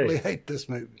absolutely day. hate this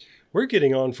movie. We're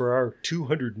getting on for our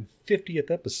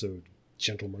 250th episode,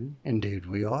 gentlemen. Indeed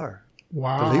we are.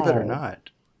 Wow. Believe it or not.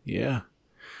 Yeah.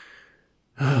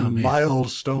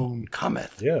 Milestone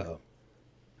cometh. Yeah.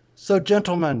 So,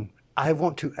 gentlemen, I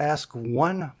want to ask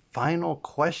one final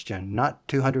question, not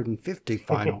 250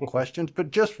 final questions,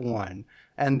 but just one.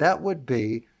 And that would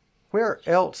be, where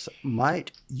else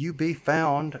might you be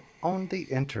found on the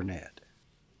internet?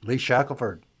 Lee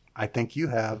Shackelford, I think you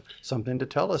have something to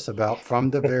tell us about from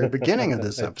the very beginning of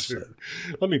this episode.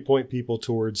 Let me point people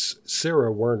towards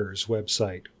Sarah Werner's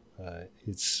website.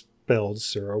 It's spelled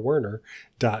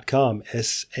sarahwerner.com,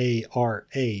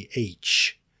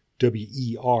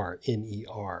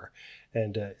 SarahWerner.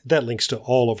 And that links to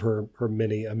all of her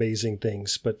many amazing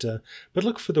things. But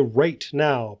look for the Right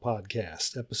Now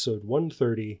podcast, episode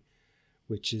 130,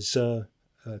 which is a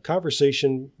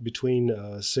conversation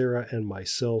between Sarah and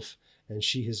myself. And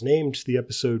she has named the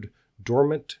episode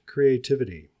Dormant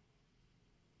Creativity.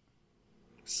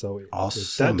 So awesome.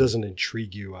 If that doesn't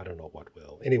intrigue you, I don't know what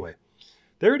will. Anyway,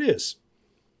 there it is.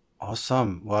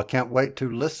 Awesome. Well, I can't wait to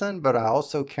listen, but I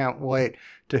also can't wait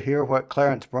to hear what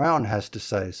Clarence Brown has to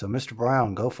say. So, Mr.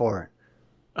 Brown, go for it.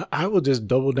 I will just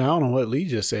double down on what Lee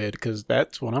just said, because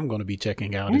that's what I'm going to be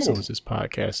checking out as soon as this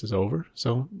podcast is over.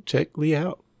 So check Lee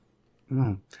out.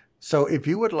 So if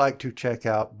you would like to check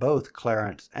out both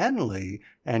Clarence and Lee,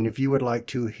 and if you would like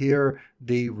to hear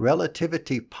the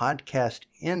Relativity podcast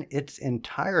in its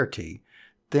entirety,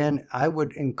 then I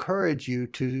would encourage you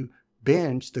to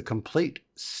binge the complete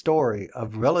story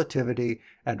of Relativity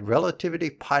at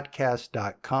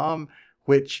relativitypodcast.com,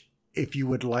 which, if you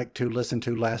would like to listen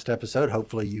to last episode,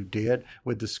 hopefully you did,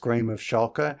 with the Scream of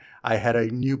Shulka. I had a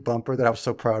new bumper that I was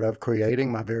so proud of creating,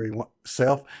 my very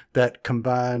self, that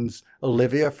combines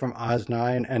Olivia from Oz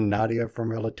 9 and Nadia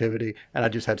from Relativity, and I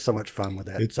just had so much fun with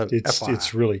that.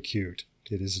 It's really cute.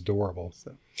 It is adorable.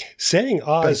 Saying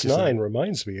Oz 9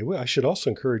 reminds me, I should also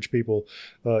encourage people,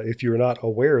 if you're not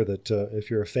aware that if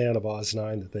you're a fan of Oz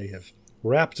 9, that they have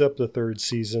wrapped up the 3rd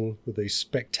season with a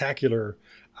spectacular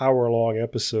hour-long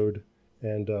episode,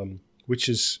 and which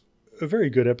is a very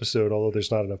good episode, although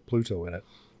there's not enough Pluto in it.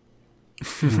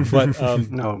 But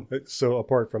No. So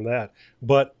apart from that,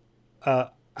 but I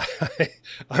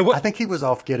think he was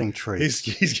off getting treats.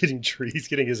 he's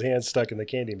getting his hand stuck in the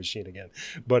candy machine again.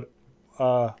 But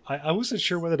I wasn't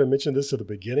sure whether to mention this at the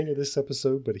beginning of this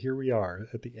episode, but here we are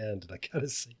at the end, and I gotta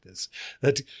say this: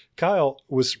 that Kyle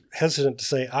was hesitant to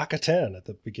say Akaten at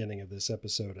the beginning of this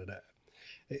episode, and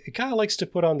Kyle likes to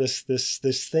put on this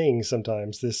thing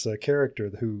sometimes. This character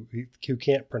who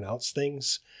can't pronounce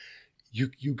things.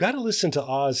 You got to listen to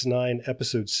Oz 9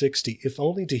 episode 60, if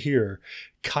only to hear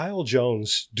Kyle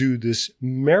Jones do this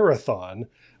marathon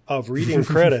of reading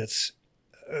credits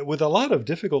with a lot of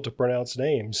difficult to pronounce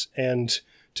names, and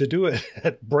to do it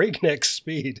at breakneck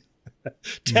speed,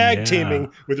 tag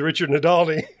teaming with Richard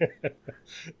Nadalny,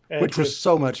 which was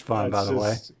so much fun, by the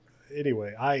way.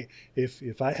 Anyway,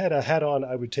 if I had a hat on,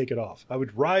 I would take it off. I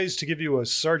would rise to give you a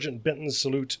Sergeant Benton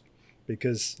salute,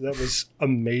 because that was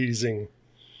amazing.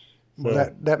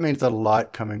 Well, that means a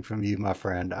lot coming from you, my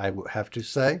friend, I would have to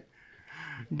say.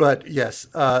 But yes,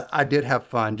 I did have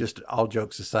fun, just all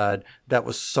jokes aside. That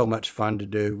was so much fun to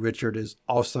do. Richard is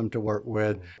awesome to work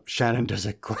with. Shannon does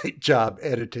a great job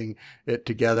editing it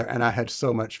together, and I had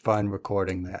so much fun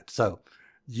recording that. So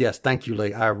yes, thank you,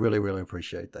 Lee. I really, really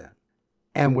appreciate that.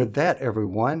 And with that,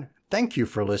 everyone, thank you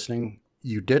for listening.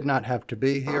 You did not have to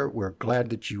be here. We're glad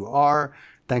that you are.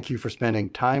 Thank you for spending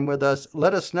time with us.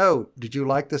 Let us know, did you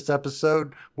like this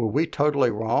episode? Were we totally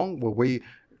wrong? Were we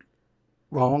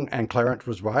wrong and Clarence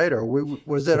was right? Or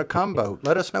was it a combo?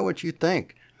 Let us know what you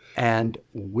think. And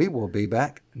we will be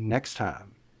back next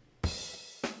time.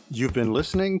 You've been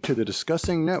listening to the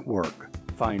Discussing Network.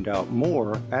 Find out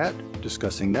more at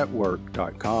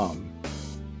discussingnetwork.com.